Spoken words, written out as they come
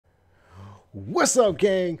What's up,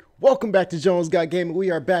 gang? Welcome back to JonesGotGame.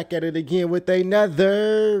 We are back at it again with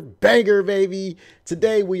another banger, baby.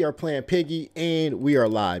 Today we are playing Piggy and we are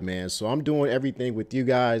live, man. So I'm doing everything with you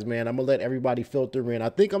guys, man. I'm gonna let everybody filter in. I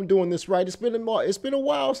think I'm doing this right. It's been a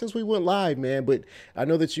while since we went live, man. But I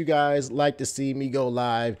know that you guys like to see me go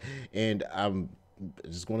live, and I'm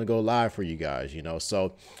just gonna go live for you guys, you know.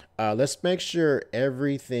 So let's make sure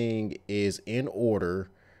everything is in order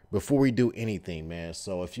before we do anything, man.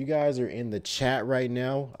 So if you guys are in the chat right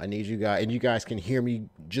now, I need you guys, and you guys can hear me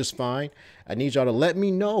just fine, I need y'all to let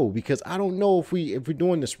me know, because I don't know if we're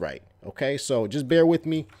doing this right. Okay, so just bear with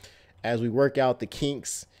me as we work out the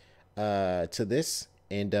kinks to this.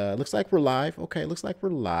 And looks like we're live. Okay, looks like we're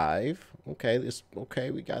live. Okay,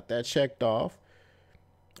 okay, we got that checked off.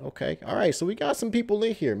 Okay, all right, so we got some people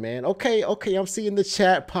in here, man. Okay, I'm seeing the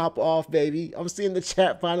chat pop off, baby. I'm seeing the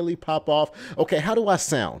chat finally pop off. Okay, how do I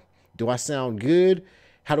sound? Do I sound good?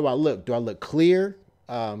 How do I look? Do I look clear?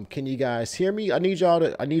 Can you guys hear me? I need y'all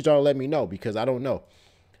to let me know, because I don't know.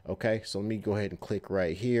 Okay, so let me go ahead and click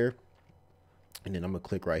right here, and then I'm gonna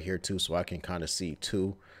click right here too, so I can kind of see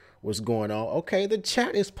too what's going on. Okay, the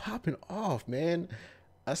chat is popping off, man.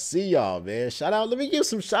 I see y'all, man. Shout out. Let me give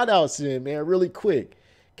some shout outs in, man, really quick.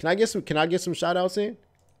 Can I get some shout outs in?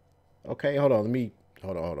 Okay, hold on.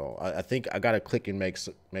 Hold on. I think I gotta click and make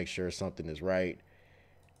sure something is right.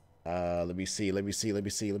 Let me see.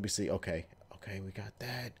 Okay, we got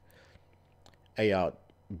that. Hey, y'all,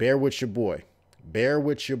 bear with your boy.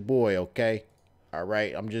 Okay. All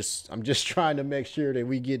right. I'm just trying to make sure that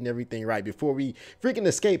we getting everything right before we freaking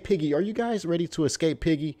escape Piggy. Are you guys ready to escape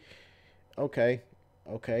Piggy? Okay.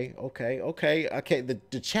 The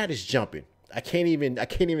chat is jumping. I can't even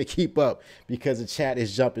keep up because the chat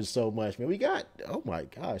is jumping so much, man. We got, oh my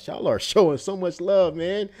gosh, y'all are showing so much love,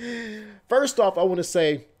 man. First off, I want to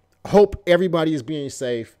say, hope everybody is being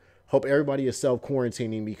safe. Hope everybody is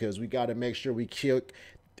self-quarantining, because we got to make sure we got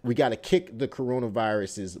to kick the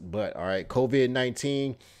coronavirus's butt. All right,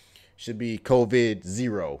 COVID-19 should be COVID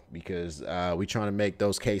 0, because we trying to make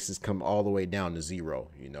those cases come all the way down to 0,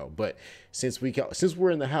 you know. But since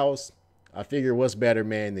we're in the house, I figure what's better,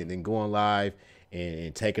 man, than going live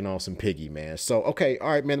and taking on some Piggy, man. So, okay, all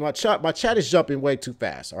right, man, my chat is jumping way too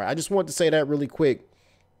fast. All right, I just wanted to say that really quick.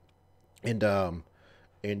 And I'm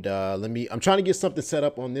trying to get something set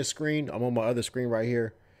up on this screen. I'm on my other screen right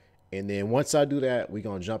here. And then once I do that, we're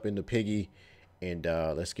going to jump into Piggy, and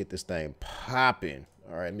let's get this thing popping.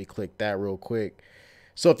 All right, let me click that real quick.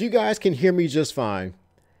 So if you guys can hear me just fine,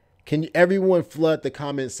 can everyone flood the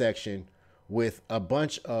comment section with a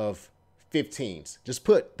bunch of 15s? Just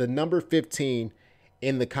put the number 15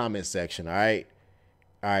 in the comment section. All right,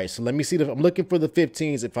 so let me see if I'm looking for the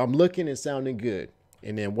 15s. If I'm looking and sounding good,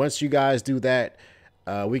 and then once you guys do that,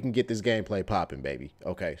 we can get this gameplay popping, baby.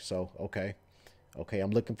 Okay, so okay,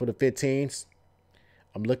 I'm looking for the 15s.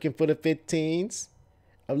 I'm looking for the 15s.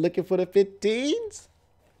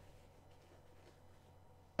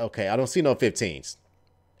 Okay, I don't see no 15s.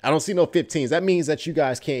 That means that you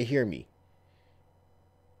guys can't hear me.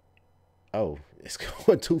 Oh, it's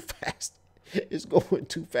going too fast. It's going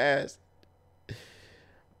too fast.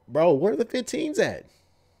 Bro, where are the 15s at?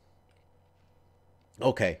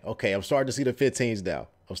 Okay, I'm starting to see the 15s now.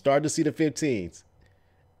 I'm starting to see the 15s.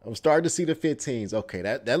 Okay,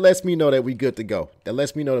 that lets me know that we're good to go.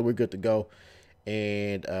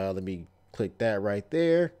 And let me click that right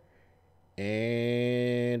there.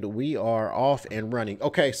 And we are off and running.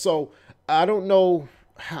 Okay, so I don't know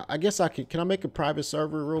how, I guess can I make a private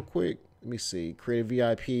server real quick? Let me see. Create a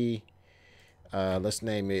VIP. Let's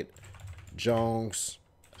name it Jones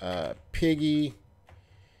Piggy.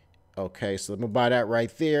 Okay, so I'm gonna buy that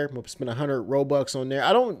right there. I'm gonna spend 100 Robux on there.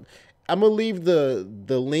 I'm gonna leave the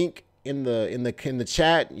link in the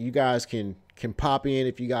chat. You guys can pop in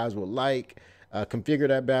if you guys would like. Configure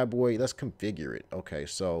that bad boy. Let's configure it. Okay,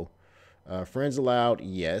 so friends allowed,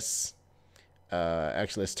 yes.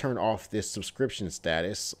 Actually, let's turn off this subscription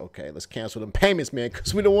status. Okay, let's cancel them payments, man,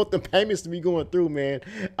 because we don't want the payments to be going through, man.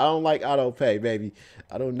 I don't like auto pay, baby.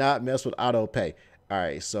 I do not mess with auto pay. All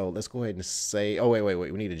right, so let's go ahead and say, oh, wait.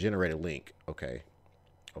 We need to generate a link. Okay,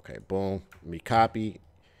 boom. Let me copy,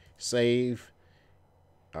 save.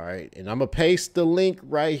 All right, and I'm going to paste the link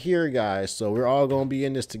right here, guys. So we're all going to be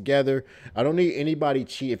in this together. I don't need anybody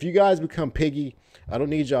cheat. If you guys become Piggy, I don't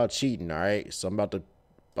need y'all cheating, all right? So I'm about to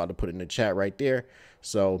put it in the chat right there.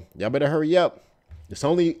 So y'all better hurry up. There's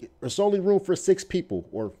only room for 6 people,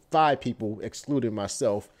 or 5 people, excluding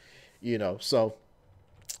myself, you know. So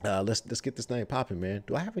let's get this thing popping, man.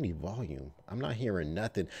 Do I have any volume? I'm not hearing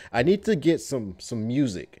nothing. I need to get some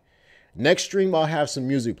music. Next stream, I'll have some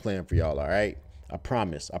music playing for y'all, all right? I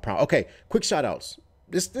promise. I promise. Okay, quick shout outs.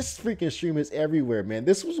 This freaking stream is everywhere, man.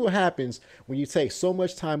 This is what happens when you take so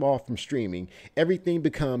much time off from streaming. Everything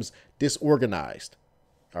becomes disorganized.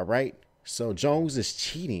 All right. So Jones is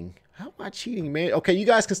cheating. How am I cheating, man? Okay, you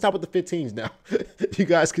guys can stop with the 15s now. You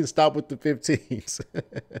guys can stop with the 15s.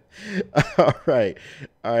 All right.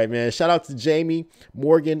 All right, man. Shout out to Jamie,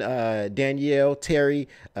 Morgan, Danielle, Terry,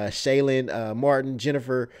 Shaylin, Martin,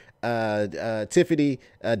 Jennifer, Tiffany,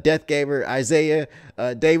 Death Gamer, Isaiah,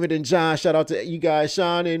 David and John. Shout out to you guys,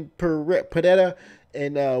 Sean and Padetta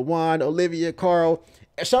and Juan, Olivia, Carl.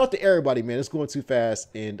 Shout out to everybody, man. It's going too fast.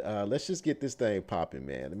 And let's just get this thing popping,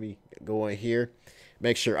 man. Let me go in here.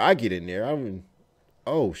 Make sure I get in there.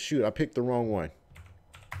 Oh shoot, I picked the wrong one.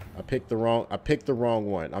 I picked the wrong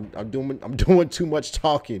one. I'm doing too much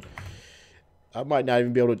talking. I might not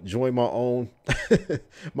even be able to join my own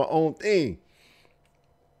my own thing.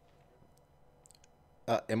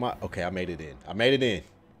 Am I okay? I made it in. I made it in.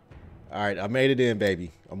 All right, I made it in, baby.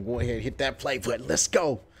 I'm going ahead and hit that play button. Let's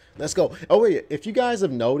go. Let's go. Oh wait, if you guys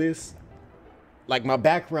have noticed, like my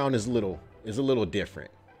background is a little different.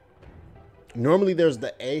 Normally there's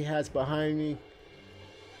the A hats behind me,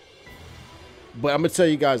 but I'm gonna tell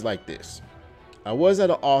you guys like this. I was at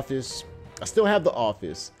an office. I still have the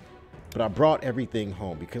office, but I brought everything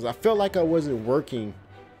home because I felt like I wasn't working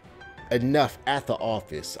enough at the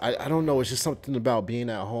office. I don't know. It's just something about being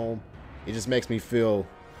at home. It just makes me feel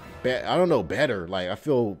I don't know, better. Like I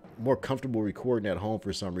feel more comfortable recording at home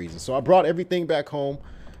for some reason. So I brought everything back home.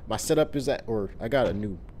 My setup is or I got a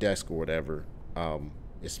new desk or whatever.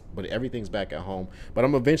 But everything's back at home. But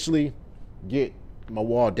I'm eventually get my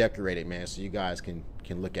wall decorated, man, so you guys can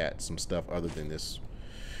look at some stuff other than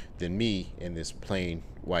me in this plain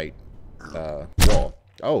white wall.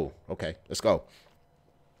 Oh, okay, let's go.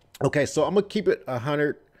 Okay, so I'm gonna keep it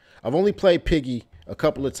 100. I've only played Piggy a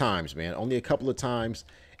couple of times, man. Only a couple of times,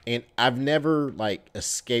 and I've never like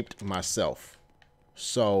escaped myself.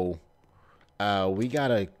 So we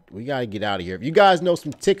gotta get out of here. If you guys know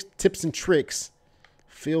some tips and tricks,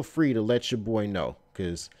 feel free to let your boy know,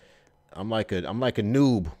 because I'm like a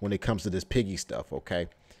noob when it comes to this Piggy stuff. Okay,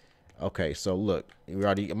 so look,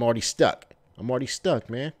 I'm already stuck.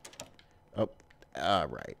 Man. Oh, all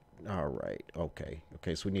right. Okay,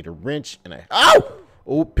 so we need a wrench and a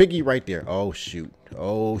oh, Piggy right there. Oh shoot,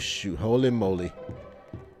 holy moly.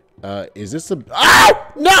 Is this a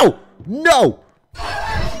no.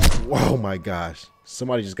 Oh my gosh,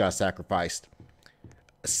 somebody just got sacrificed.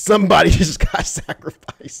 It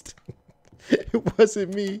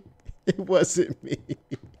wasn't me.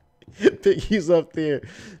 Piggy's up there.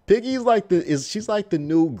 Piggy's like she's like the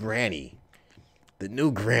new granny.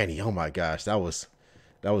 Oh my gosh, that was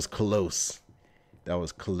close.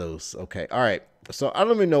 Okay, all right. So I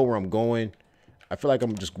don't even know where I'm going. I feel like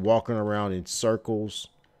I'm just walking around in circles.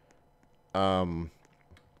 Oh,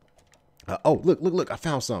 look, I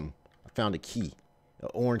found something. I found a key, an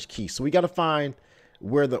orange key. So we got to find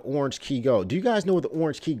where the orange key goes. Do you guys know where the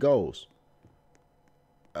orange key goes?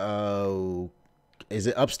 Is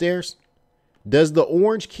it upstairs? Does the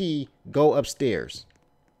orange key go upstairs?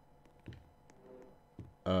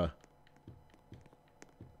 Oh.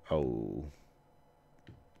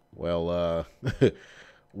 Well, hey,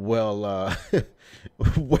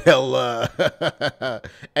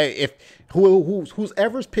 if who's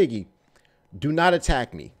ever's Piggy, do not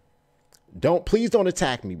attack me. Please don't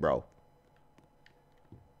attack me, bro.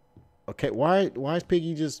 Okay, why is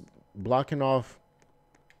Piggy just blocking off?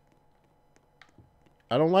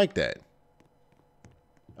 I don't like that.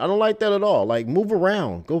 I don't like that at all. Like, move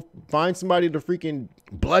around. Go find somebody to freaking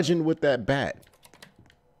bludgeon with that bat.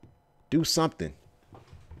 Do something.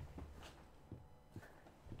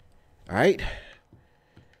 All right.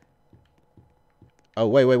 Oh,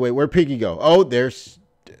 wait. Where'd Piggy go? Oh, there's...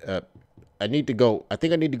 I need to go... I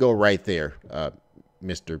think I need to go right there,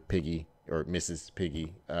 Mr. Piggy or Mrs.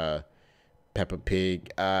 Piggy. Peppa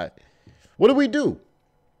Pig. What do we do?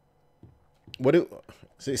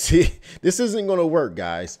 See, this isn't going to work,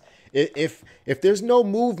 guys. If there's no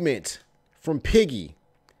movement from Piggy,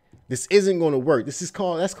 this isn't going to work.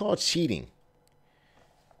 That's called cheating.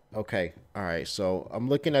 Okay. All right. So I'm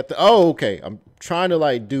looking at okay. I'm trying to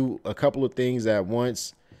like do a couple of things at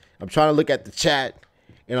once. I'm trying to look at the chat,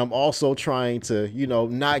 and I'm also trying to,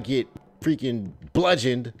 not get freaking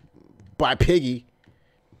bludgeoned by Piggy.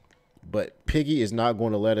 But Piggy is not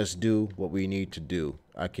going to let us do what we need to do.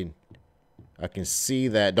 I can see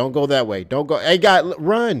that. Don't go that way. Don't go. Hey, guy,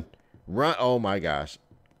 run. Oh my gosh.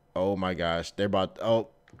 They're about. Oh,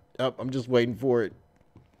 I'm just waiting for it.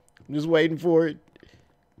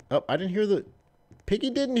 Oh, I didn't hear Piggy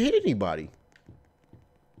didn't hit anybody.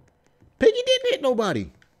 Piggy didn't hit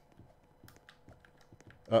nobody.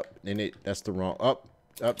 Up, and that's the wrong up.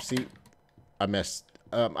 See, I messed.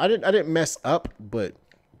 I didn't mess up, but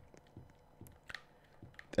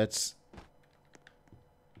that's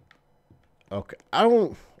okay. I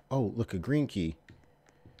don't. Oh, look, a green key.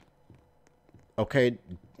 Okay.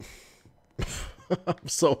 I'm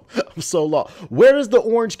so lost. Where does the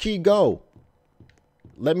orange key go?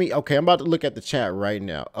 Let me. Okay, I'm about to look at the chat right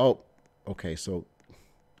now. Oh, okay. So,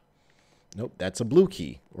 nope, that's a blue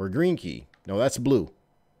key or a green key. No, that's blue.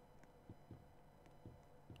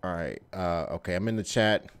 All right. Okay, I'm in the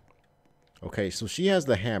chat. Okay, so she has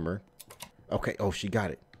the hammer. Okay. Oh, she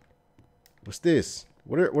got it. What's this?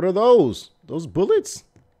 What are those? Those bullets?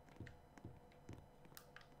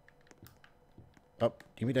 Oh,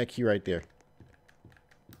 give me that key right there.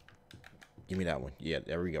 Give me that one. Yeah,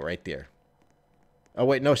 there we go, right there. Oh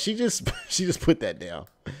wait, no, she just put that down.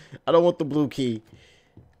 I don't want the blue key.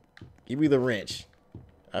 Give me the wrench.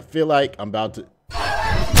 I feel like I'm about to.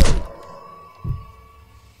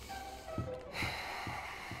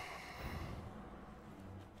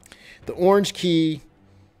 The orange key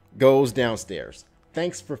goes downstairs.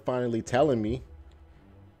 Thanks for finally telling me.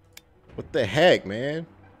 What the heck, man?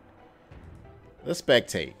 Let's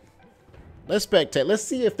spectate. Let's spectate. Let's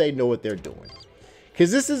see if they know what they're doing.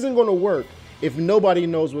 Because this isn't going to work if nobody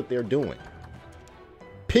knows what they're doing.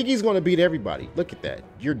 Piggy's going to beat everybody. Look at that.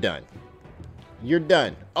 You're done. You're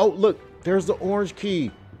done. Oh, look. There's the orange key.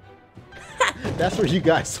 That's where you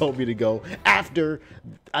guys told me to go after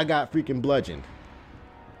I got freaking bludgeoned.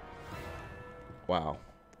 Wow.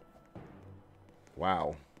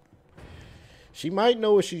 Wow. She might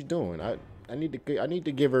know what she's doing. I need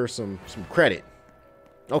to give her some credit.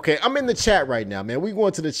 Okay, I'm in the chat right now, man. We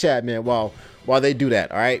going to the chat, man, while they do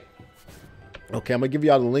that, all right? Okay, I'm going to give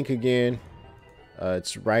y'all the link again.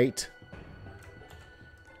 It's right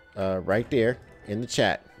there in the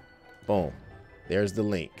chat. Boom. There's the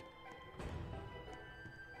link.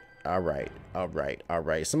 All right.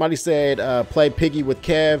 Somebody said play Piggy with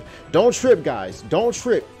Kev. Don't trip, guys. Don't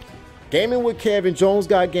trip. Gaming with Kev and Jones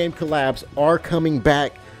Got Game collabs are coming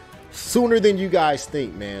back sooner than you guys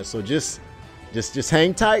think, man. So just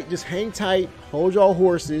hang tight. Just hang tight. Hold your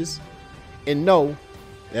horses and know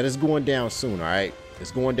that it's going down soon, all right?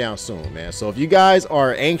 It's going down soon, man. So if you guys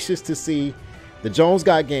are anxious to see the Jones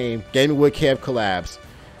Got Game Gaming with Kev collabs,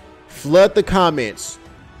 flood the comments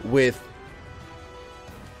with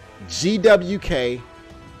GWK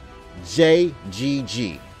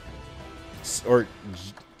JGG or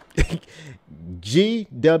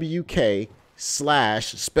GWK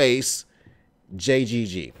 /space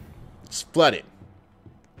JGG. It's flooded.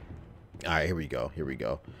 All right, here we go.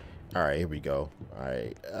 All right, here we go. All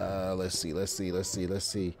right, let's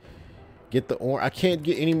see. Get the orange. I can't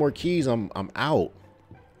get any more keys. I'm out.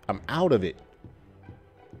 I'm out of it.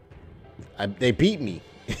 They beat me.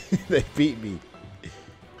 They beat me.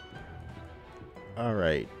 All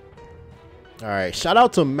right. Shout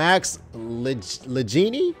out to Max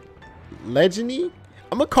Legini.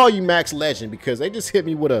 I'm gonna call you Max Legend because they just hit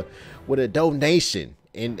me with a donation,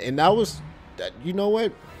 and that was, you know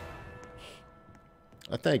what?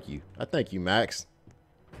 I thank you, Max.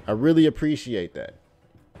 I really appreciate that.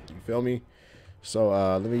 You feel me? So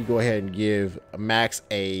let me go ahead and give Max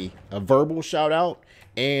a verbal shout out,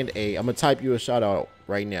 and I'm gonna type you a shout out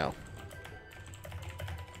right now.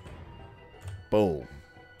 Boom.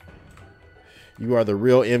 You are the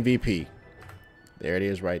real MVP. There it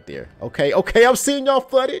is right there. Okay, I'm seeing y'all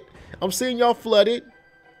flooded. I'm seeing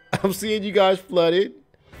you guys flooded.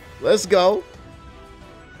 Let's go.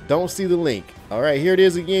 Don't see the link. All right, here it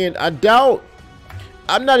is again. I'm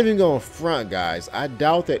not even going front, guys. I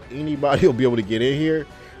doubt that anybody will be able to get in here,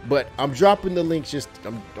 but I'm dropping the link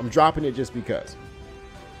I'm dropping it just because.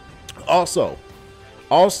 Also,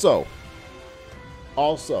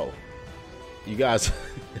 you guys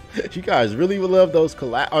you guys really would love those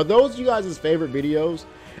collabs. Are those you guys' favorite videos?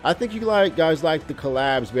 I think you guys like the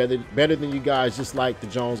collabs better than you guys just like the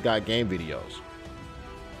Jones Got Game videos.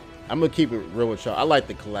 I'm gonna keep it real with y'all. I like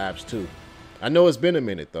the collabs too. I know it's been a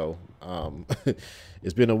minute though.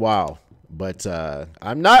 It's been a while, but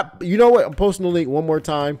I'm not. You know what? I'm posting the link one more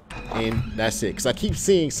time, and that's it. Because I keep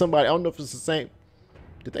seeing somebody. I don't know if it's the same.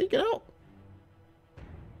 Did they get out?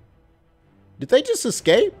 Did they just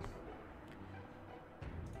escape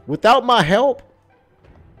without my help?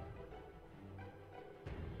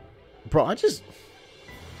 Bro, I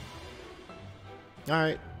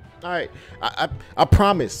all right. I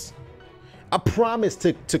promise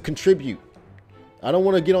to contribute. I don't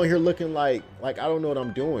want to get on here looking like I don't know what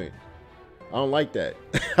I'm doing. I don't like that.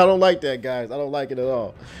 I don't like that, guys. I don't like it at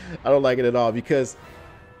all. I don't like it at all because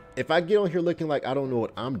if I get on here looking like I don't know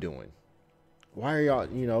what I'm doing, why are y'all,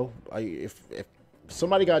 you know, if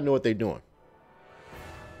somebody got to know what they're doing.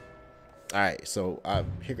 All right, so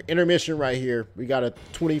intermission right here. We got a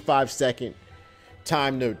 25-second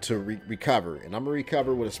time to recover, and I'm gonna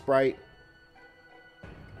recover with a Sprite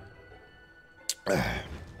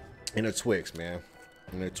and a Twix, man,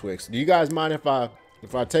 and a Twix. Do you guys mind if I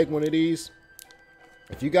take one of these?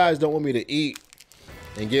 If you guys don't want me to eat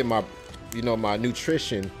and get my, you know, my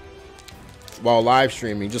nutrition while live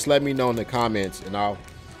streaming, just let me know in the comments, and I'll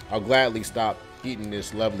gladly stop eating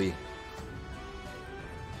this lovely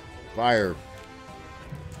fire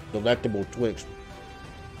delectable Twix.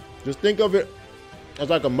 Just think of it as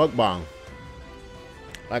like a mukbang,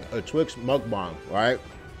 like a Twix mukbang, right?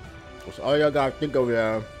 That's all y'all gotta think of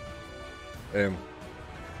it. And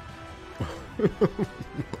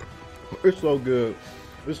it's so good.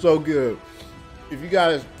 It's so good. If you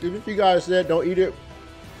guys said don't eat it,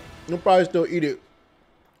 you'll probably still eat it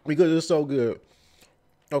because it's so good.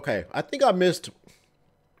 Okay, I think I missed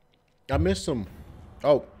some.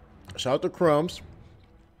 Oh, shout out to Crumbs.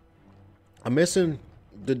 I'm missing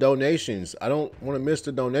the donations. I don't want to miss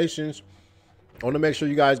the donations. I want to make sure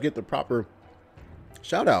you guys get the proper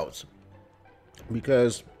shout outs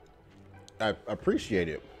because I appreciate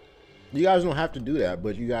it. You guys don't have to do that,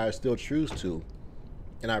 but you guys still choose to,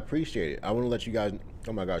 and I appreciate it. I want to let you guys.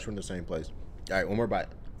 Oh my gosh, we're in the same place. All right, one more bite.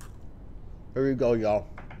 Here we go, y'all.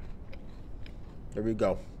 There we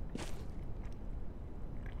go.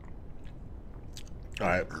 All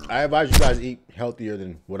right, I advise you guys eat healthier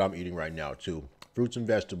than what I'm eating right now too. Fruits and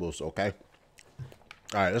vegetables, okay?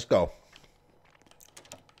 All right, let's go.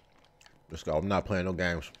 Let's go. I'm not playing no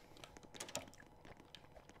games.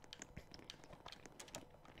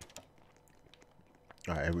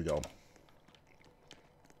 All right, here we go.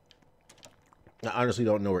 I honestly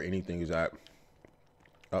don't know where anything is at.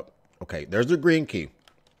 Oh, okay, there's the green key.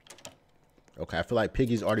 Okay, I feel like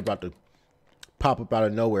Piggy's already about to pop up out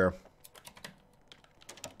of nowhere.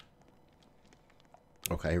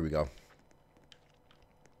 Okay, here we go.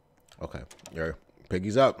 Okay, there.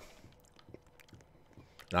 Piggy's up.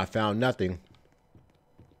 And I found nothing.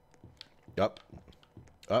 Up.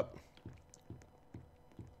 Up.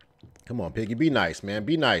 Come on, Piggy. Be nice, man.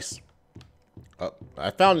 Be nice.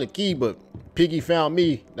 I found the key, but Piggy found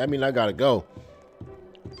me. That means I gotta go.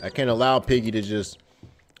 I can't allow Piggy to just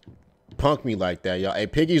punk me like that, y'all. Hey,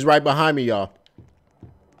 Piggy's right behind me, y'all.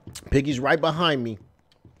 Piggy's right behind me.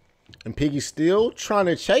 And Piggy's still trying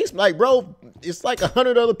to chase me. Like, bro, it's like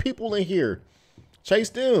 100 other people in here. Chase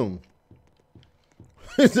them.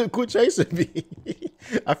 Quit chasing me.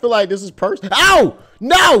 I feel like this is personal. Ow!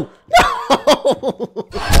 No! No!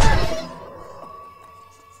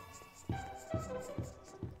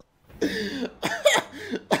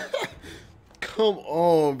 Come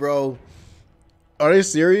on, bro. Are they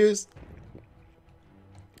serious?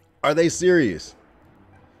 Are they serious?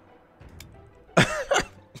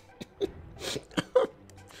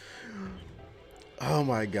 Oh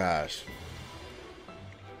my gosh.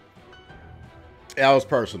 That was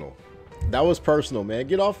personal. That was personal, man.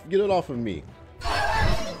 Get it off of me.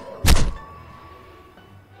 I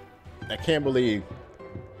can't believe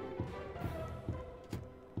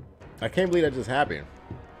that just happened.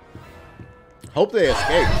 Hope they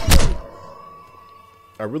escape.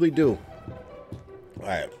 I really do. All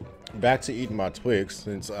right, back to eating my Twix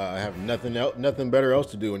since I have nothing better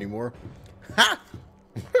else to do anymore. Ha!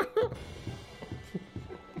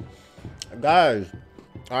 Guys,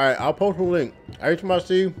 all right, I'll post a link. Every time I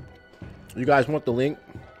see you guys want the link,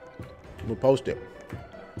 we'll post it.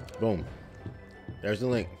 Boom. There's the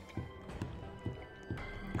link.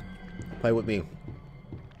 Play with me.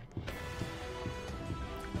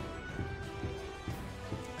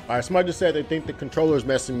 All right, somebody just said they think the controller is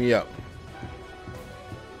messing me up.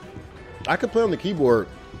 I could play on the keyboard.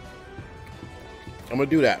 I'm gonna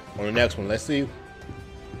do that on the next one. Let's see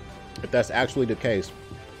if that's actually the case.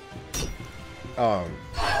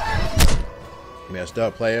 Messed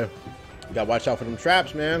up, player. You gotta watch out for them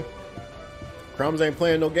traps, man. Crumbs ain't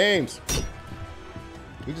playing no games.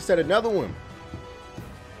 He just said another one.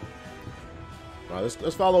 All right,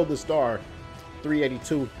 let's follow the star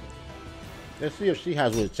 382. Let's see if she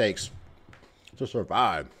has what it takes to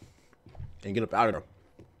survive and get up out of there.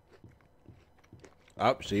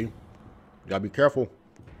 Up, see, you gotta be careful.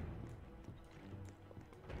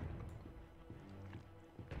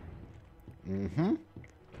 Mm-hmm.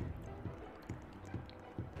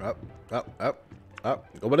 Up, up, up,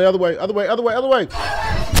 up. Go the other way, other way, other way, other way.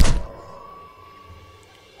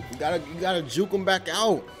 You gotta juke them back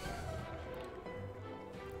out.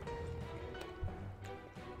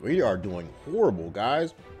 We are doing horrible,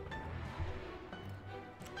 guys.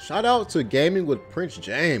 Shout out to Gaming with Prince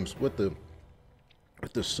James with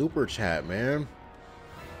the super chat, man.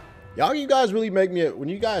 You guys really make me, when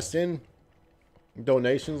you guys send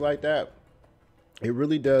donations like that, it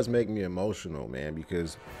really does make me emotional, man,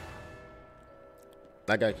 because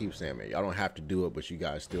like I keep saying, man, y'all don't have to do it, but you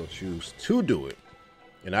guys still choose to do it.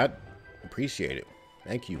 And I appreciate it.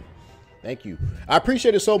 Thank you. Thank you. I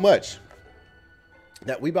appreciate it so much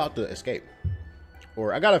that we about to escape.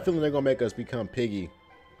 Or I got a feeling they're going to make us become Piggy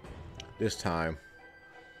this time.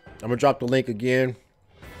 I'm going to drop the link again.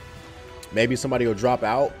 Maybe somebody will drop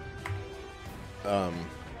out.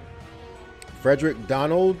 Frederick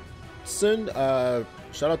Donaldson.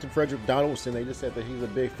 Shout out to Frederick Donaldson. They just said that he's a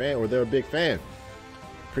big fan, or they're a big fan.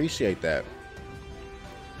 Appreciate that.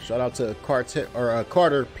 Shout out to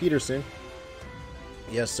Carter Peterson.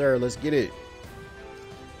 Yes, sir. Let's get it.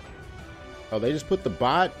 Oh, they just put the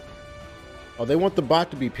bot. Oh, they want the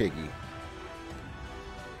bot to be Piggy.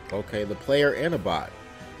 Okay, the player and a bot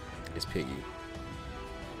is Piggy.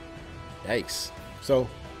 Yikes. So,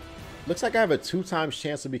 looks like I have a 2x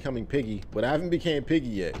chance of becoming Piggy, but I haven't became Piggy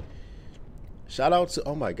yet. Shout out to,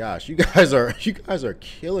 oh my gosh, you guys are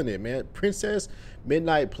killing it, man. Princess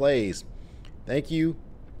Midnight Plays. Thank you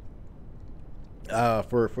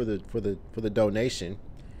for the donation.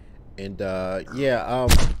 And yeah,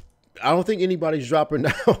 I don't think anybody's dropping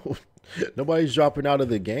out. Nobody's dropping out of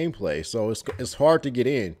the gameplay, so it's hard to get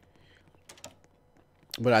in.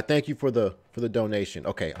 But I thank you for the donation.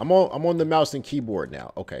 Okay, I'm on the mouse and keyboard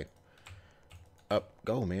now. Okay. Up,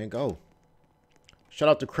 go, man, go. Shout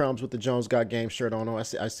out to Crumbs with the JonesGotGame shirt on. I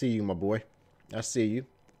see you, my boy. I see you.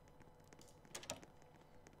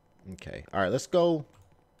 Okay. All right, let's go.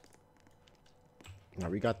 Now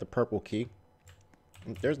we got the purple key.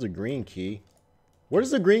 There's the green key. Where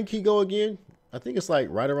does the green key go again? I think it's like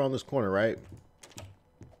right around this corner, right?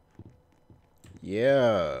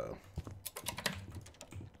 Yeah.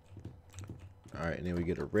 All right, and then we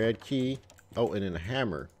get a red key. Oh, and then a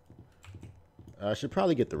hammer. I should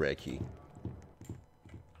probably get the red key.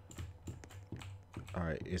 All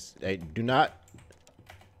right, hey, do not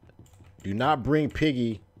bring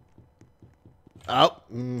Piggy. Oh,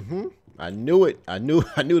 I knew it. I knew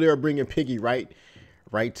they were bringing Piggy right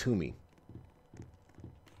to me.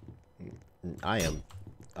 I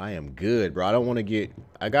am good, bro. I don't want to get.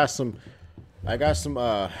 I gotta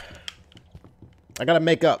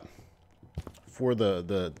make up for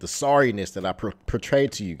the sorriness that I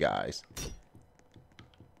portrayed to you guys.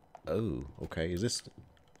 Oh, okay. Is this?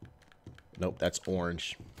 Nope, that's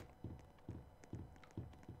orange.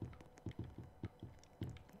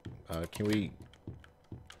 Can we?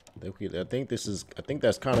 I think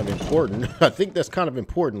that's kind of important. I think that's kind of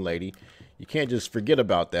important, lady. You can't just forget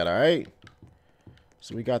about that, all right?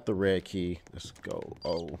 So we got the red key. Let's go.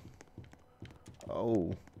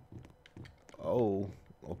 Oh.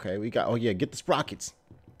 Okay, we got. Oh yeah, get the sprockets.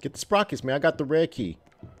 Get the sprockets, man. I got the red key.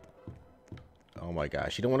 Oh my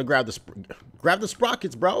gosh, you don't want to grab the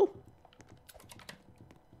sprockets, bro.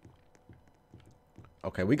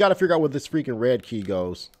 Okay, we got to figure out where this freaking red key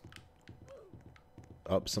goes.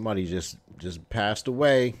 Oh, somebody just passed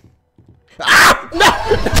away. Ah!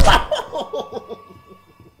 No!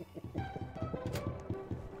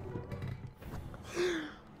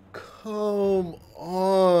 Come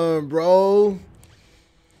on, bro.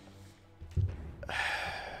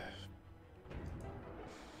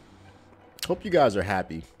 Hope you guys are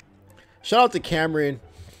happy. Shout out to Cameron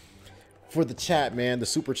for the chat, man. The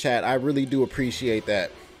super chat. I really do appreciate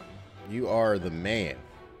that. You are the man.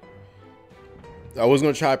 I was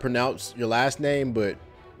gonna try to pronounce your last name, but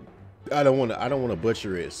I don't want to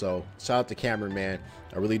butcher it. So shout out to Cameron, man.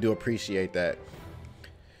 I really do appreciate that.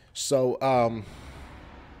 So I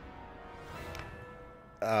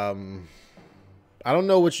don't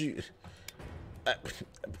know what you.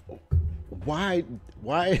 Why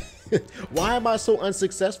am I so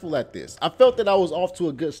unsuccessful at this? I felt that I was off to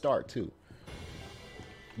a good start too,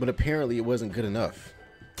 but apparently it wasn't good enough.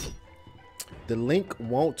 The link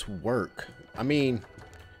won't work. I mean,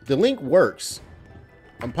 the link works.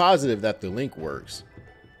 I'm positive that the link works,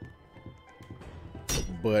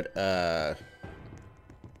 but I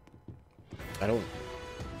don't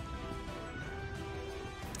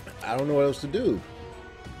know what else to do.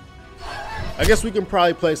 I guess we can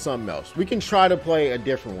probably play something else. We can try to play a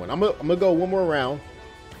different one. I'm gonna go one more round,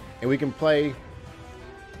 and we can play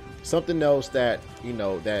something else that, you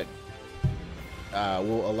know, that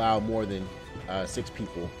will allow more than 6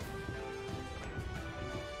 people.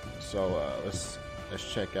 So let's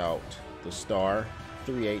check out the star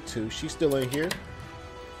 382. She's still in here.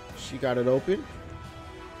 She got it open.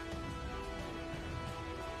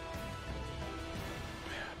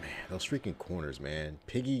 Those freaking corners, man.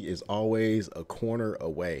 Piggy is always a corner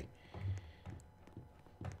away.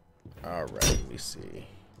 All right, let me see.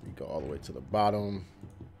 We go all the way to the bottom.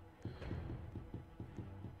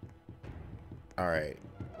 All right.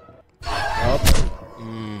 Up.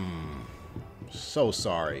 So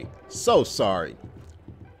sorry. So sorry.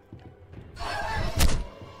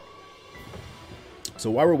 So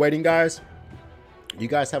while we're waiting, guys, you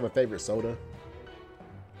guys have a favorite soda?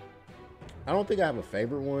 I don't think I have a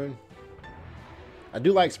favorite one. I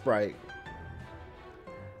do like Sprite.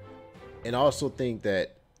 And I also think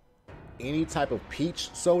that any type of peach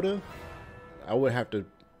soda, I would have to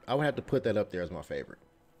put that up there as my favorite.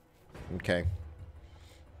 Okay.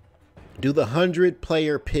 Do the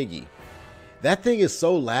 100-player Piggy. That thing is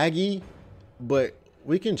so laggy, but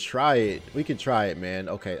we can try it. We can try it, man.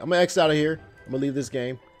 Okay, I'm gonna exit out of here. I'm gonna leave this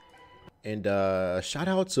game. And shout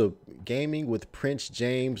out to Gaming with Prince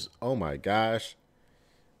James. Oh my gosh.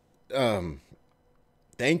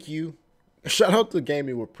 Thank you. Shout out to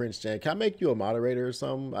Gaming with Prince James. Can I make you a moderator or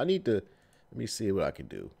something? I need to, let me see what I can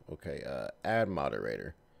do. Okay, add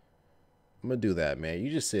moderator. I'm gonna do that, man.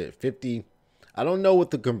 You just said 50. I don't know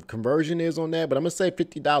what the conversion is on that, but I'm gonna say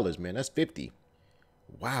 $50, man. That's 50.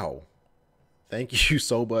 Wow. Thank you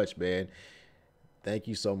so much, man. Thank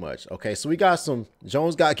you so much. Okay, so we got some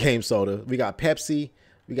JonesGotGame soda. We got Pepsi.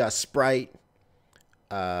 We got Sprite.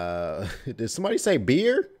 Did somebody say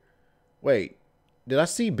beer? Wait, did I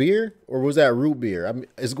see beer or was that root beer? I mean,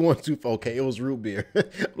 it's going too. Okay, it was root beer. I'm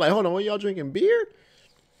like, hold on, what, y'all drinking beer?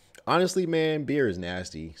 Honestly, man, beer is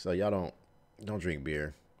nasty. So y'all don't drink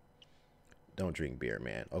beer. Don't drink beer,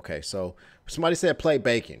 man. Okay, so somebody said play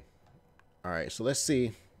bacon. All right, so let's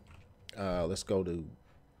see. Let's go to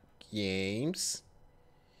games.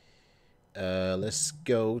 Let's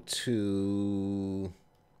go to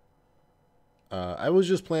I was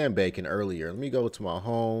just playing bacon earlier. Let me go to my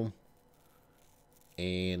home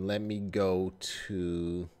and let me go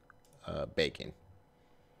to bacon.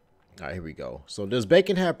 All right, here we go. So does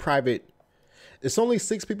bacon have private? It's only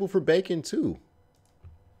 6 people for bacon too.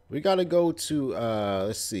 We gotta go to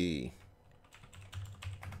let's see,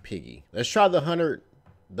 Piggy. Let's try the 100,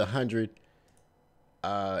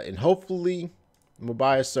 and hopefully I'm gonna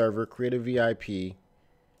buy a server, create a VIP.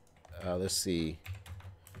 Let's see,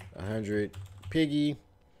 100 Piggy.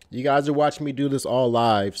 You guys are watching me do this all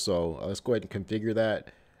live, so let's go ahead and configure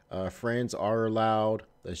that. Friends are allowed.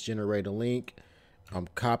 Let's generate a link. I'm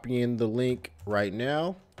copying the link right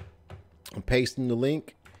now. I'm pasting the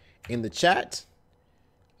link in the chat.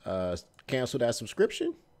 Cancel that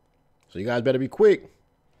subscription. So you guys better be quick.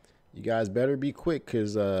 You guys better be quick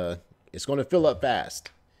because it's going to fill up fast.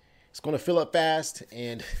 It's going to fill up fast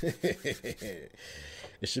and it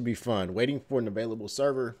should be fun. Waiting for an available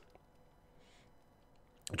server.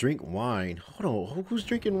 Drink wine. Hold on. Who's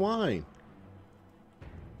drinking wine?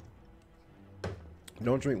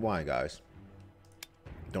 Don't drink wine, guys.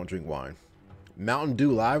 Don't drink wine. Mountain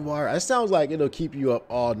Dew Live Wire. That sounds like it'll keep you up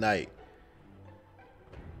all night.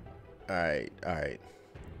 All right. All right.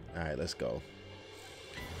 All right. Let's go.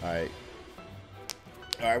 All right.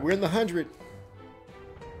 All right. We're in the 100.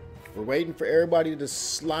 We're waiting for everybody to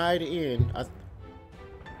slide in. I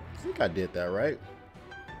think I did that right.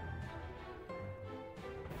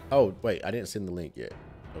 Oh, wait. I didn't send the link yet.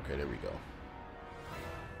 Okay. There we go.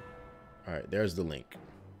 All right. There's the link.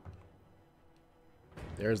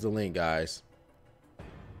 There's the link, guys.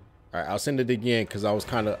 All right, I'll send it again because I was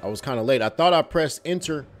kind of late. I thought I pressed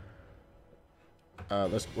enter.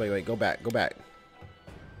 Let's wait, go back.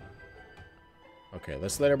 Okay,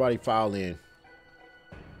 let's let everybody file in.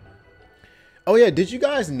 Oh yeah, did you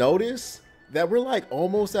guys notice that we're like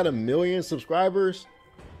almost at 1 million subscribers?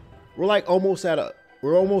 We're almost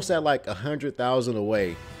at like 100,000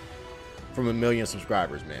 away from 1 million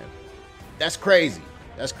subscribers, man. That's crazy.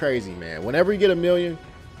 That's crazy, man. Whenever you get 1 million,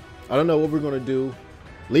 I don't know what we're gonna do.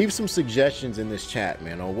 Leave some suggestions in this chat,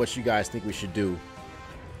 man, on what you guys think we should do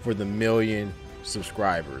for the 1 million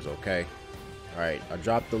subscribers, okay? All right, I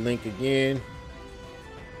dropped the link again.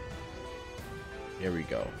 Here we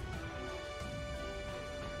go.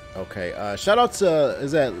 Okay, shout out to,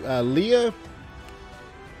 is that Leah?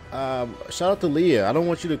 Shout out to Leah. I don't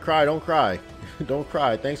want you to cry. Don't cry. Don't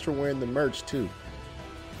cry. Thanks for wearing the merch, too.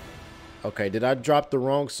 Okay, did I drop the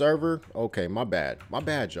wrong server? Okay, my bad. My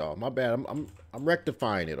bad, y'all. My bad. I'm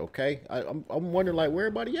rectifying it, okay? I'm wondering, like, where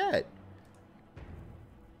everybody at?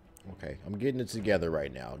 Okay, I'm getting it together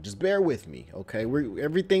right now. Just bear with me, okay?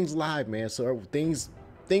 Everything's live, man, so things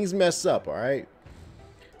mess up, all right?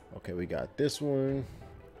 Okay, we got this one.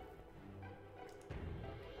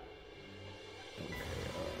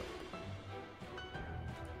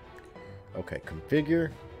 Okay,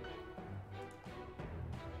 configure.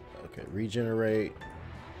 Okay, regenerate.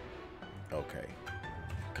 Okay.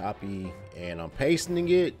 Copy, and I'm pasting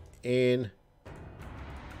it in.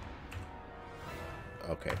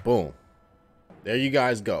 Okay, boom. There you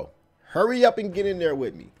guys go. Hurry up and get in there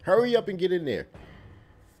with me. Hurry up and get in there.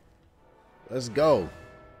 Let's go.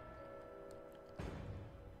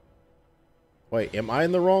 Wait, am I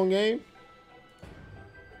in the wrong game?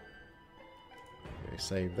 Okay,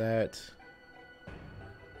 save that.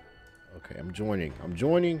 Okay, I'm joining. I'm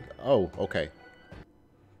joining. Oh, okay.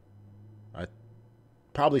 I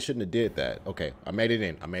probably shouldn't have did that. Okay, I made it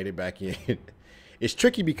in. I made it back in. It's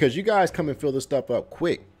tricky because you guys come and fill this stuff up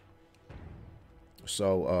quick.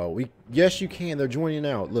 So, yes, you can. They're joining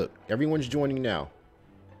now. Look, everyone's joining now.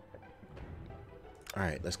 All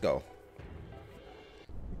right, let's go.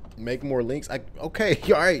 Make more links. Okay,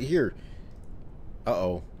 all right, here.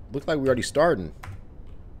 Uh-oh. Looks like we're already starting.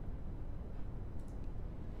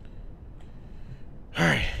 All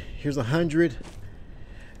right, here's 100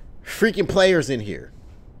 freaking players in here.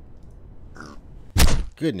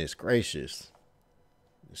 Goodness gracious.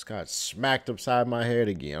 Just got smacked upside my head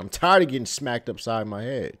again. I'm tired of getting smacked upside my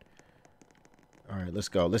head. All right, let's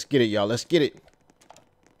go. Let's get it, y'all. Let's get it.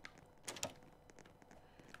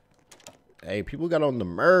 Hey, people got on the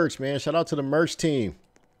merch, man. Shout out to the merch team.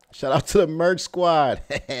 Shout out to the merch squad.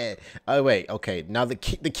 Oh, wait. Okay. Now the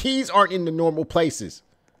keys aren't in the normal places.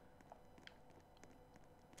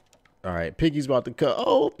 All right. Piggy's about to cut.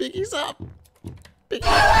 Oh, Piggy's up. Piggy.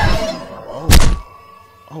 Oh.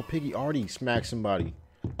 Oh, Piggy already smacked somebody.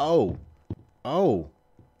 Oh. Oh.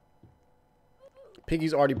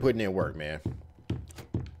 Piggy's already putting in work, man.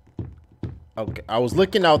 Okay. I was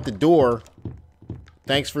looking out the door.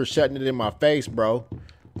 Thanks for shutting it in my face, bro.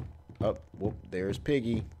 Oh, whoop, there's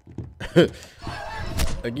Piggy.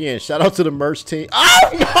 Again, shout out to the merch team. Oh,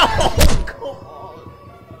 no! Come on.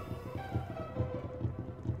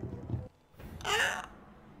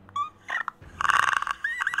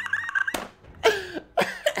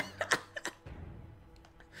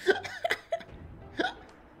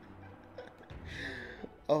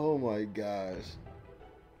 Oh, my gosh.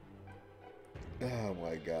 Oh,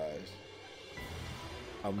 my gosh.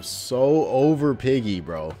 I'm so over Piggy,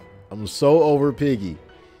 bro. I'm so over Piggy.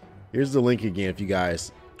 Here's the link again if you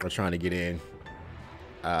guys are trying to get in.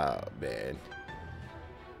 Oh, man.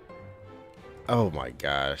 Oh, my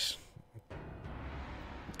gosh.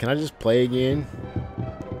 Can I just play again?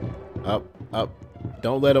 Up, up.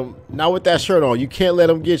 Don't let him. Not with that shirt on. You can't let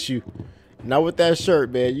him get you. Not with that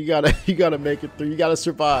shirt, man. You gotta make it through. You gotta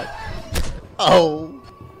survive. Oh.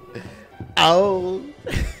 Oh.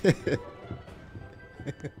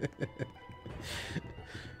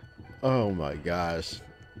 Oh my gosh.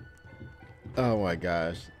 Oh my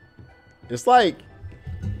gosh. It's like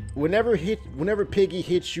whenever Piggy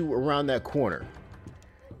hits you around that corner,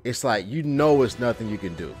 it's like you know it's nothing you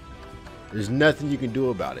can do. There's nothing you can do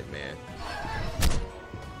about it, man.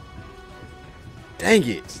 Dang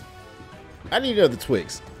it. I need another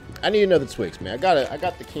Twix. I need another Twix, man. I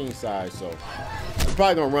got the king size, so I'm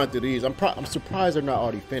probably gonna run through these. I'm surprised they're not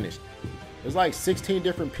already finished. There's like 16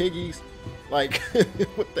 different Piggies. Like,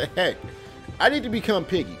 what the heck? I need to become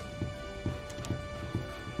Piggy.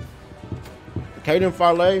 Caden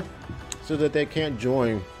Farley so that they can't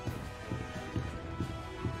join.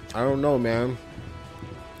 I don't know, man.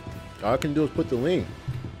 All I can do is put the link.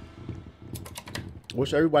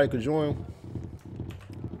 Wish everybody could join.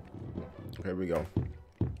 Here we go.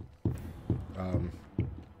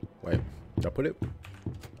 Wait, did I put it?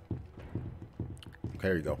 Okay,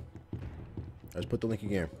 here you go. Let's put the link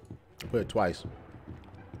again. I put it twice.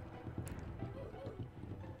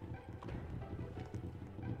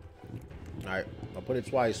 Alright, I'll put it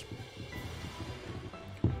twice.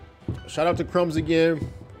 Shout out to Crumbs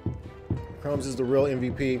again. Crumbs is the real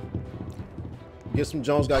MVP. Get some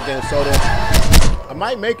JonesGotGame soda. I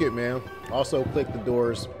might make it, man. Also, click the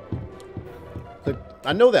doors.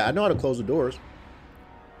 I know that. I know how to close the doors.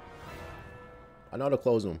 I know how to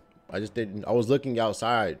close them. I just didn't. I was looking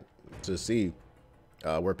outside to see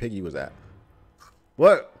where Piggy was at.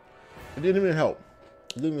 What? It didn't even help.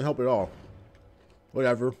 It didn't even help at all.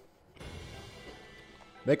 Whatever.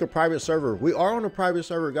 Make a private server. We are on a private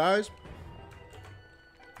server, guys.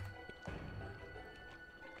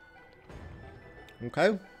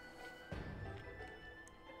 Okay.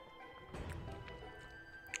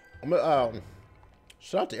 I'm gonna,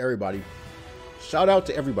 shout out to everybody. Shout out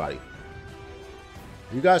to everybody.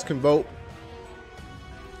 You guys can vote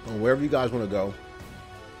on wherever you guys want to go.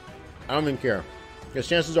 I don't even care. Because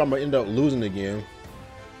chances are I'm gonna end up losing again.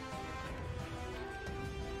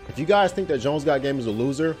 If you guys think that JonesGotGame is a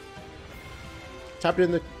loser, type it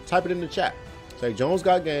in the chat. Say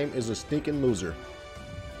JonesGotGame is a stinking loser.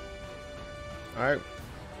 All right.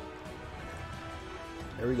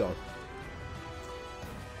 Here we go.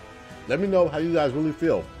 Let me know how you guys really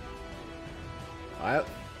feel. All right.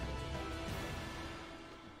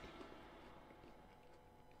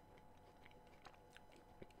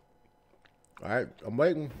 All right, I'm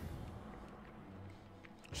waiting.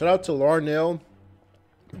 Shout out to Larnell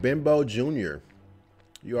Bimbo Jr.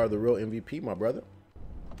 You are the real MVP, my brother.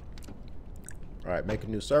 All right, make a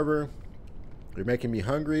new server. You're making me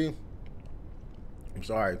hungry. I'm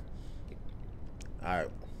sorry. All right.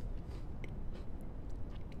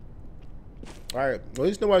 All right, at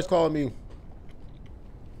least nobody's calling me.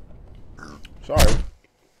 Sorry.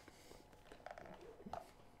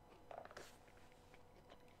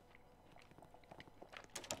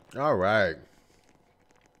 All right. I'm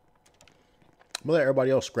gonna let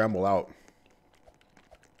everybody else scramble out.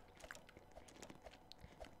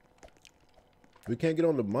 We can't get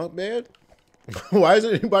on the bunk bed? Why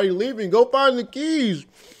isn't anybody leaving? Go find the keys.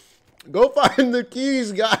 Go find the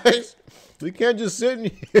keys, guys. We can't just sit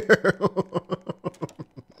in here.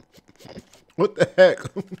 What the heck?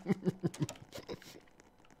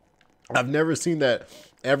 I've never seen that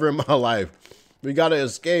ever in my life. We gotta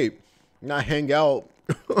escape, not hang out.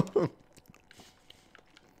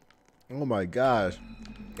 Oh my gosh.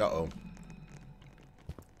 Uh-oh.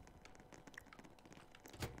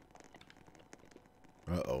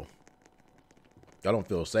 Uh-oh. I don't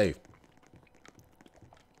feel safe.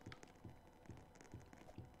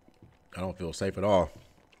 I don't feel safe at all.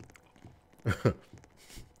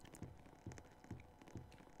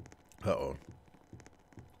 Uh-oh.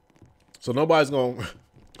 So nobody's going...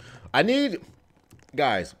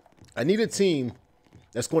 Guys, I need a team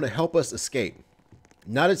that's going to help us escape.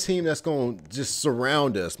 Not a team that's going to just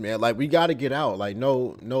surround us, man. Like, we got to get out. Like,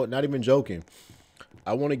 no, not even joking.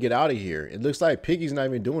 I want to get out of here. It looks like Piggy's not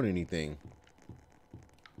even doing anything.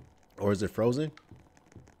 Or is it frozen?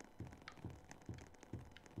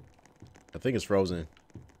 I think it's frozen.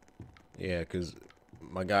 Yeah, because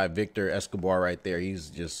my guy Victor Escobar right there, he's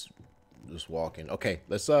just walking. Okay,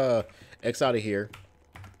 let's X out of here.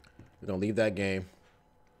 We're going to leave that game.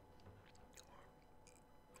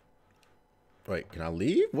 Wait, can I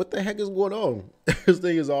leave? What the heck is going on? This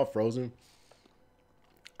thing is all frozen.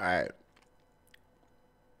 All right.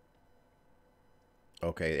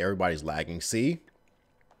 Okay, everybody's lagging. See,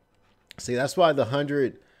 that's why the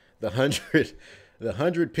 100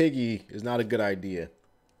 Piggy is not a good idea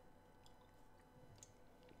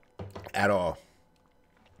at all.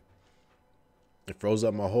 It froze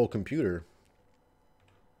up my whole computer.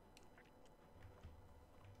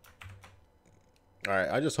 All right,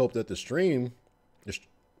 I just hope that the stream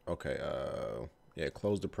okay, yeah,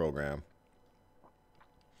 close the program.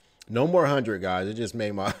 No more 100, guys. It just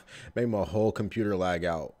made my whole computer lag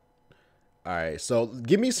out. All right, so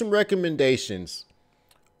give me some recommendations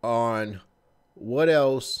on what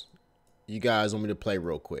else you guys want me to play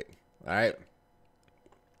real quick. All right,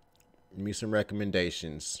 give me some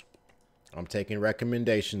recommendations. I'm taking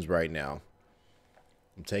recommendations right now.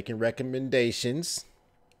 I'm taking recommendations.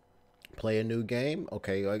 Play a new game.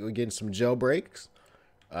 Okay, we're getting some jailbreaks.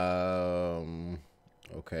 Okay.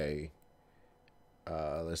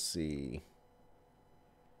 Let's see.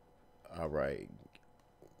 All right.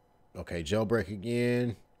 Okay, jailbreak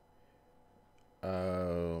again.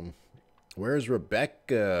 Where's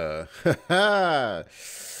Rebecca?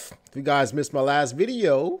 If you guys missed my last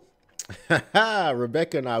video,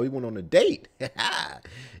 Rebecca and I, we went on a date.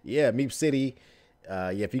 Yeah, Meep City.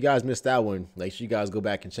 Yeah, if you guys missed that one, make sure you guys go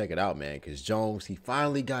back and check it out, man. Because Jones, he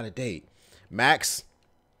finally got a date. Max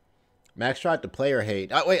tried to play her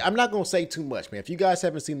hate. Wait, I'm not going to say too much, man. If you guys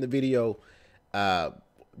haven't seen the video,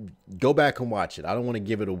 go back and watch it. I don't want to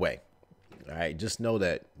give it away. All right, just know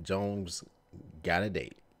that Jones got a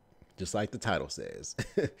date, just like the title says.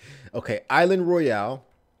 Okay, Island Royale,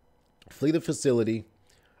 flee the facility,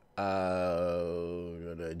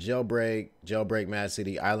 jailbreak, Mad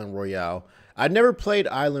City, Island Royale. I never played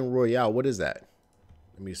Island Royale. What is that?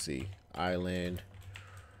 Let me see. Island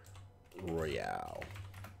Royale.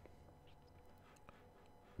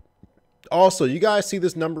 Also, you guys see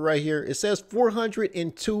this number right here? It says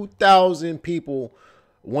 402,000 people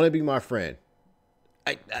want to be my friend.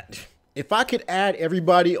 If I could add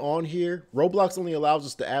everybody on here, Roblox only allows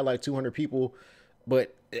us to add like 200 people.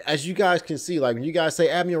 But as you guys can see, like when you guys say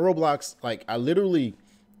add me on Roblox, like I literally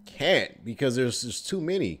can't because there's just too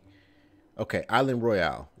many. Okay, Island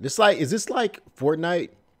Royale. Is this like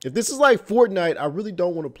Fortnite? If this is like Fortnite, I really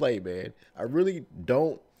don't want to play, man. I really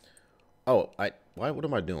don't. Oh, what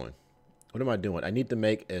am I doing? What am I doing? I need to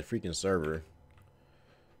make a freaking server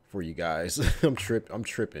for you guys. I'm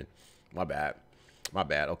tripping. My bad. My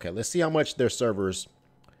bad. Okay, let's see how much their servers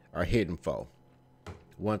are hitting for.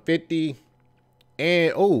 150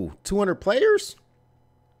 and 200 players.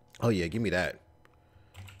 Oh yeah, give me that.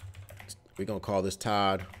 We're gonna call this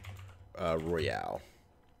Todd Royale.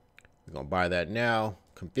 We're gonna buy that now.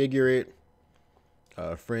 Configure it.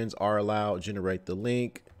 Friends are allowed. Generate the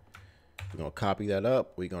link. We're gonna copy that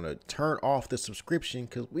up. We're gonna turn off the subscription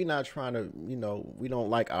because we're not trying to, you know, we don't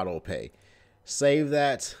like auto pay. Save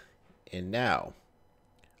that. And now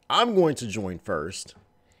I'm going to join first.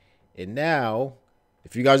 And now,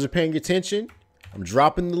 if you guys are paying attention, I'm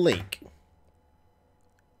dropping the link.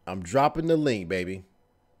 I'm dropping the link, baby.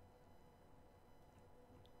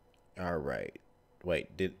 All right.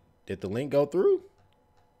 Wait, did the link go through?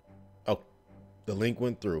 Oh, the link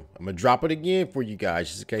went through. I'm going to drop it again for you guys,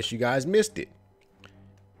 just in case you guys missed it.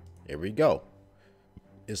 There we go.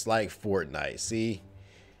 It's like Fortnite. See?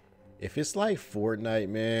 If it's like Fortnite,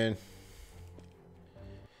 man.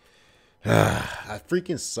 I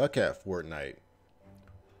freaking suck at Fortnite.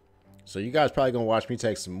 So you guys probably going to watch me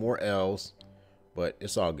take some more L's. But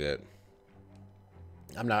it's all good.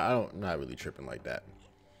 I'm not really tripping like that.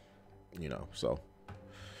 You know, so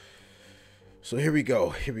here we go.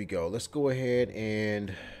 Here we go. Let's go ahead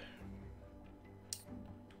and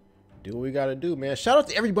do what we gotta do, man. Shout out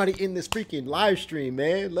to everybody in this freaking live stream,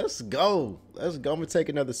 man. Let's go. Let's go. I'm gonna take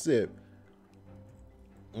another sip.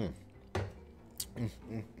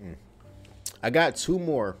 I got two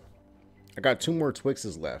more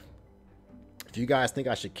Twixes left. If you guys think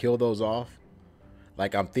I should kill those off,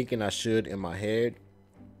 like I'm thinking I should in my head,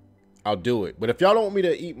 I'll do it. But if y'all don't want me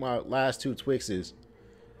to eat my last two Twixes,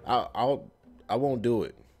 I won't do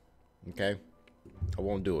it. Okay? I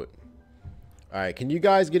won't do it. All right, can you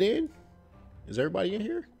guys get in? Is everybody in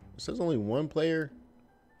here? It says only one player.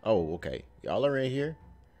 Oh, okay. Y'all are in here.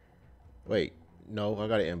 Wait, no, I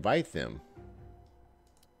gotta invite them.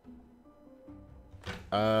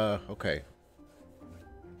 Okay.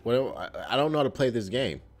 Well, I don't know how to play this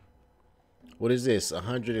game. What is this?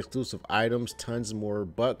 100 exclusive items, tons more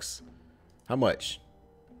bucks. How much?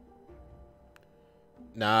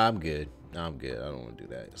 Nah, I'm good. Nah, I'm good. I don't want to do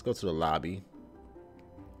that. Let's go to the lobby.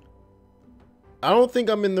 I don't think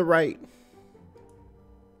I'm in the right.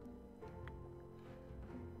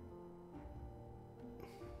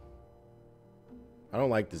 I don't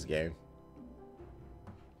like this game.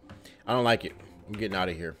 I don't like it. I'm getting out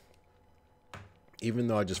of here. Even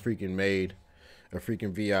though I just freaking made a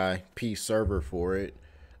freaking VIP server for it.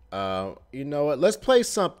 You know what? Let's play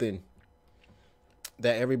something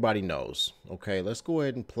that everybody knows. Okay, let's go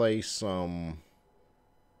ahead and play some.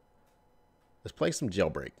 Let's play some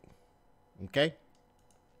Jailbreak. Okay,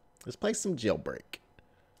 let's play some Jailbreak.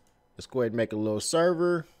 Let's go ahead and make a little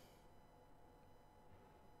server.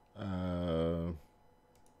 We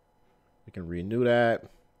can renew that,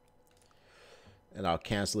 and I'll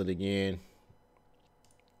cancel it again.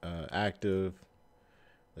 Active.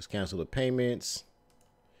 Let's cancel the payments.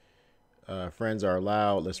 Friends are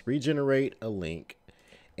allowed. Let's regenerate a link,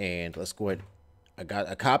 and let's go ahead.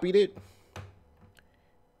 I copied it,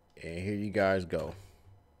 and here you guys go.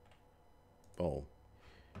 Boom.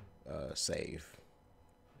 Save.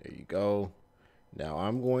 There you go. Now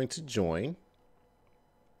I'm going to join.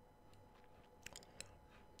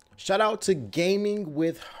 Shout out to Gaming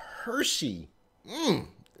with Hershey.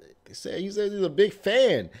 He said he's a big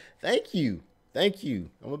fan. Thank you. Thank you.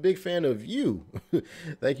 I'm a big fan of you.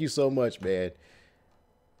 Thank you so much, man.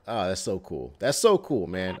 Oh, that's so cool. That's so cool,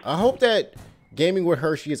 man. I hope that Gaming with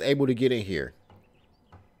Hershey is able to get in here.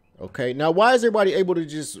 Okay. Now, why is everybody able to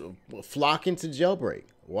just flock into Jailbreak?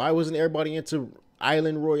 Why wasn't everybody into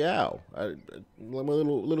Island Royale? I'm a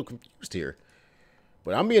little confused here.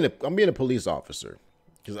 But I'm being a police officer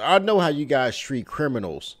because I know how you guys treat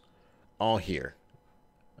criminals on here.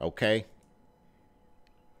 Okay.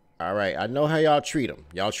 All right. I know how y'all treat them.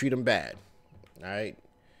 Y'all treat them bad. All right.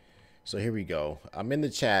 So here we go. I'm in the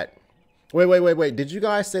chat. Wait. Did you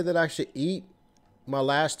guys say that I should eat my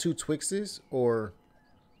last two Twixes or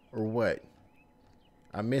what?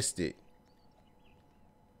 I missed it.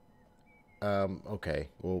 Okay.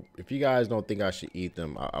 Well, if you guys don't think I should eat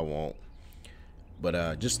them, I won't.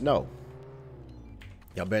 But just know,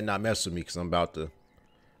 y'all better not mess with me because I'm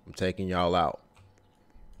taking y'all out.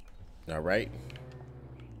 All right.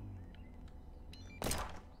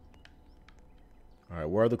 All right,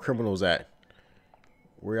 where are the criminals at?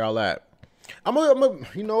 Where y'all at?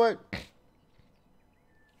 You know what?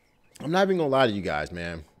 I'm not even gonna lie to you guys,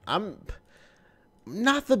 man. I'm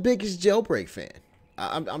not the biggest Jailbreak fan.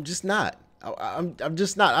 I'm just not. I'm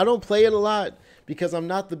just not. I don't play it a lot because I'm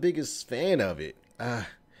not the biggest fan of it.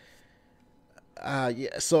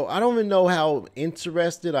 Yeah, so I don't even know how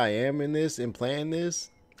interested I am in this and playing this.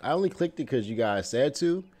 I only clicked it because you guys said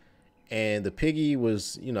to, and the piggy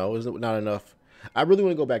was, was not enough. I really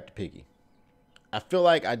want to go back to piggy. I feel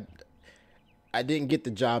like I didn't get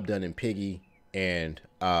the job done in piggy, and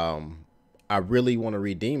I really want to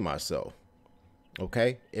redeem myself.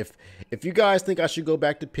 Okay, if you guys think I should go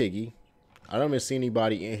back to piggy, I don't even see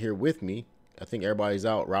anybody in here with me. I think everybody's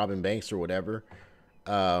out robbing banks or whatever.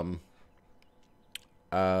 Um,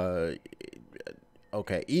 uh,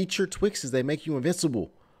 okay, eat your Twixes. They make you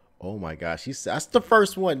invincible. Oh my gosh, that's the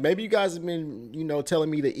first one. Maybe you guys have been,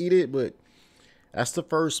 telling me to eat it, but that's the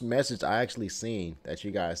first message I actually seen that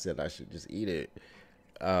you guys said I should just eat it.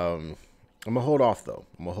 I'm gonna hold off though.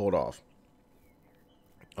 I'm gonna hold off.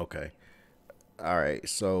 Okay. All right.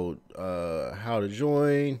 So, how to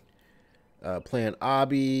join? Playing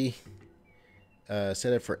obby.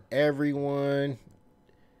 Set it for everyone.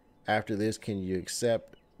 After this, can you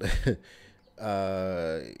accept? Give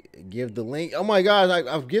the link. Oh my gosh,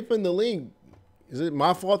 I've given the link. Is it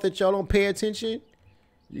my fault that y'all don't pay attention?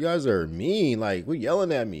 You guys are mean. Like, we're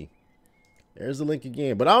yelling at me. There's the link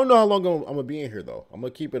again. But I don't know how long I'm gonna be in here though. I'm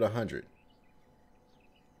gonna keep it 100.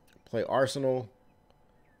 Play Arsenal.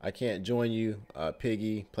 I can't join you.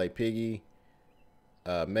 Piggy. Play Piggy.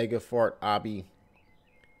 Mega Fart Obby.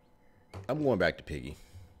 I'm going back to Piggy.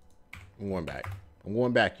 I'm going back. I'm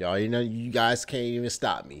going back, y'all. You guys can't even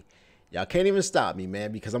stop me. Y'all can't even stop me,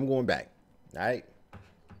 man, because I'm going back. All right?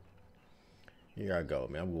 Here I go,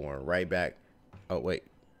 man. I'm going right back. Oh, wait.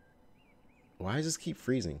 Why does this keep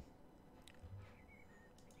freezing?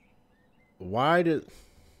 Why did...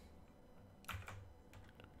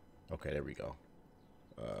 Okay, there we go.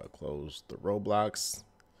 Close the Roblox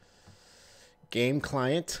game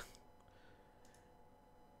client.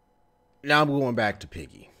 Now I'm going back to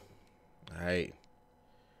Piggy. All right.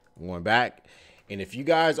 I'm going back. And if you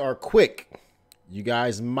guys are quick, you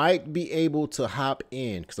guys might be able to hop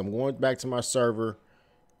in because I'm going back to my server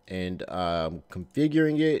and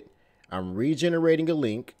configuring it. I'm regenerating a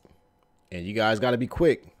link and you guys got to be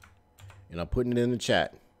quick. And I'm putting it in the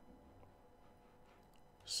chat.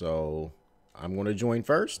 So I'm going to join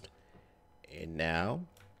first. And now,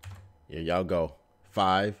 here y'all go.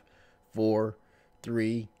 5, 4,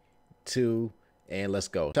 3, 2, and let's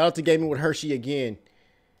go. Shout out to Gaming with Hershey again.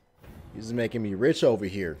 He's making me rich over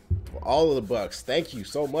here for all of the bucks. Thank you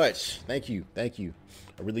so much. Thank you. Thank you.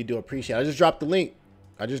 I really do appreciate it. I just dropped the link.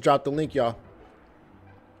 Y'all.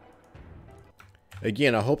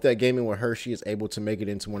 Again, I hope that Gaming with Hershey is able to make it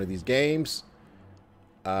into one of these games.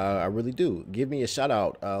 I really do. Give me a shout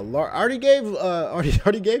out. I already gave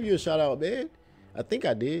you a shout out, man. I think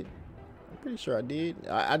I did. I'm pretty sure I did.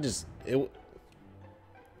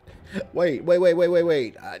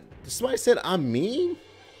 Wait. Somebody said I'm mean?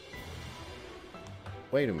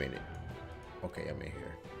 Wait a minute. Okay, I'm in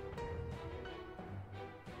here.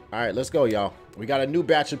 All right, let's go, y'all. We got a new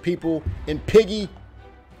batch of people in Piggy.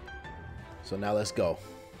 So now let's go.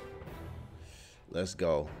 Let's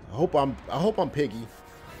go. I hope I'm Piggy.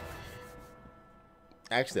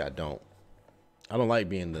 Actually, I don't. I don't like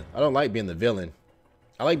being the villain.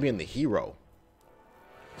 I like being the hero.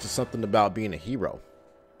 It's just something about being a hero.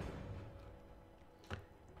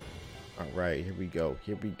 All right, here we go.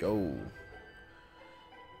 Here we go.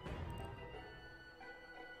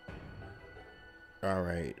 All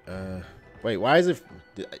right. Wait, why is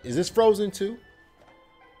this frozen too?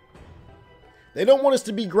 They don't want us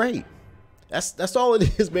to be great. That's all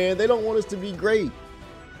it is, man. They don't want us to be great.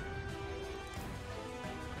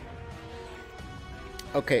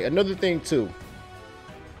 Okay, another thing too.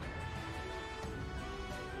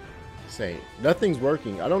 Say, nothing's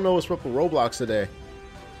working. I don't know what's up with Roblox today.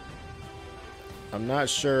 I'm not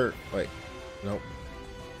sure. Wait, nope.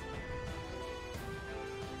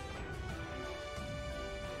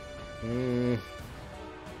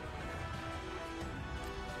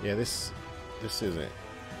 Yeah, this isn't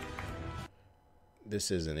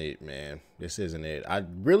it, man. This isn't it. I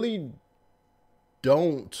really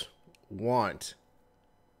don't want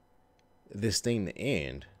this thing to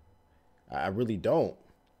end. I really don't.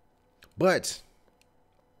 But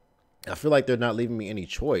I feel like they're not leaving me any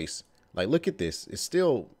choice. Like, look at this. It's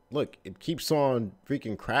still, look, it keeps on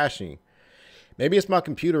freaking crashing. Maybe it's my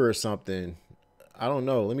computer or something. I don't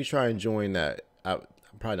know. Let me try and join that. I'm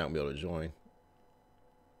probably not going to be able to join.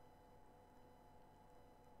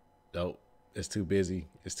 Nope. It's too busy.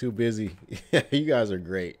 It's too busy. You guys are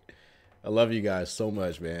great. I love you guys so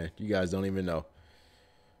much, man. You guys don't even know.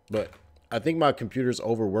 But I think my computer's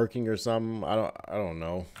overworking or something. I don't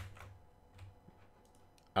know.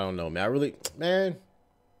 I don't know, man. Man.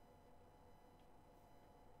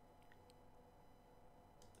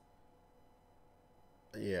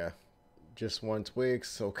 Yeah, just one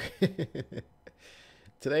Twix. Okay.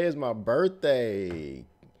 Today is my birthday.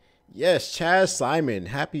 Yes, Chaz Simon,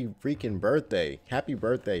 happy freaking birthday. Happy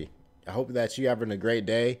birthday. I hope that you having a great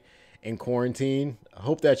day in quarantine. I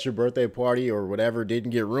hope that your birthday party or whatever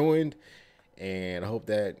didn't get ruined. And I hope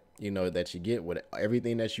that, that you get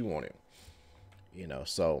everything that you wanted.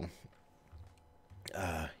 So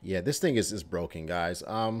yeah, this thing is broken, guys.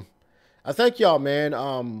 I thank y'all, man.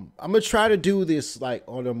 I'm gonna try to do this like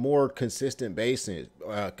on a more consistent basis,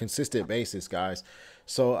 guys.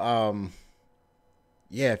 So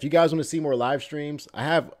yeah, if you guys want to see more live streams, I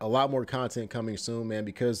have a lot more content coming soon, man,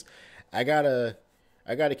 because I gotta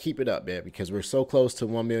keep it up, man, because we're so close to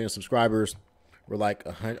 1 million subscribers. We're like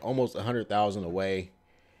almost 100,000 away,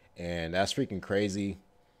 and that's freaking crazy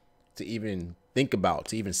to even think about,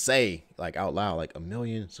 to even say like out loud, like 1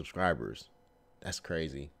 million subscribers. That's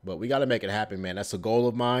crazy, but we got to make it happen, man. That's a goal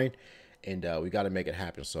of mine, and we got to make it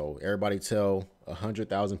happen. So everybody tell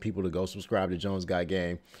 100,000 people to go subscribe to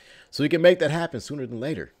JonesGotGame so we can make that happen sooner than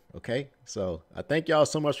later. Okay, so I thank y'all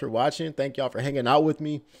so much for watching. Thank y'all for hanging out with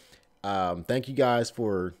me. Thank you guys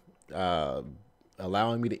for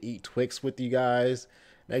allowing me to eat Twix with you guys.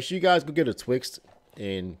 Make sure you guys go get a Twix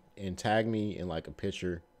and tag me in like a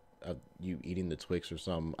picture of you eating the Twix or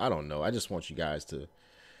something. I don't know. I just want you guys to,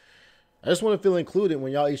 I just want to feel included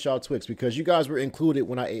when y'all eat y'all Twix, because you guys were included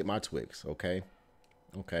when I ate my Twix. Okay.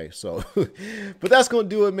 Okay. So, but that's going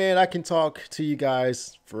to do it, man. I can talk to you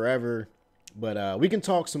guys forever, but we can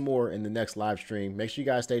talk some more in the next live stream. Make sure you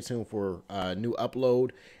guys stay tuned for a new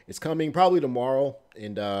upload. It's coming probably tomorrow.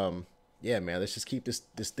 And yeah, man, let's just keep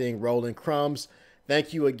this thing rolling. Crumbs,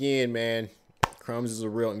 thank you again, man. Crumbs is a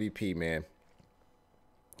real MVP, man,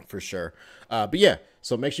 for sure. But yeah,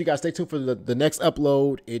 so make sure you guys stay tuned for the next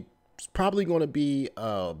upload. It's probably going to be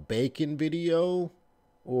a bacon video,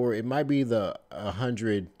 or it might be the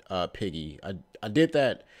 100 piggy. I did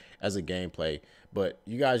that as a gameplay, but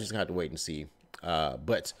you guys just have to wait and see.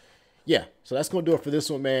 But yeah, so that's going to do it for this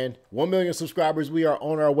one, man. 1 million subscribers. We are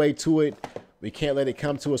on our way to it. We can't let it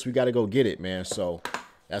come to us. We got to go get it, man. So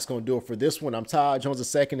that's going to do it for this one. I'm Todd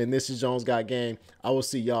Jones II, and this is JonesGotGame. I will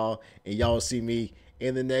see y'all, and y'all will see me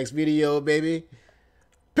in the next video, baby.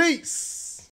 Peace.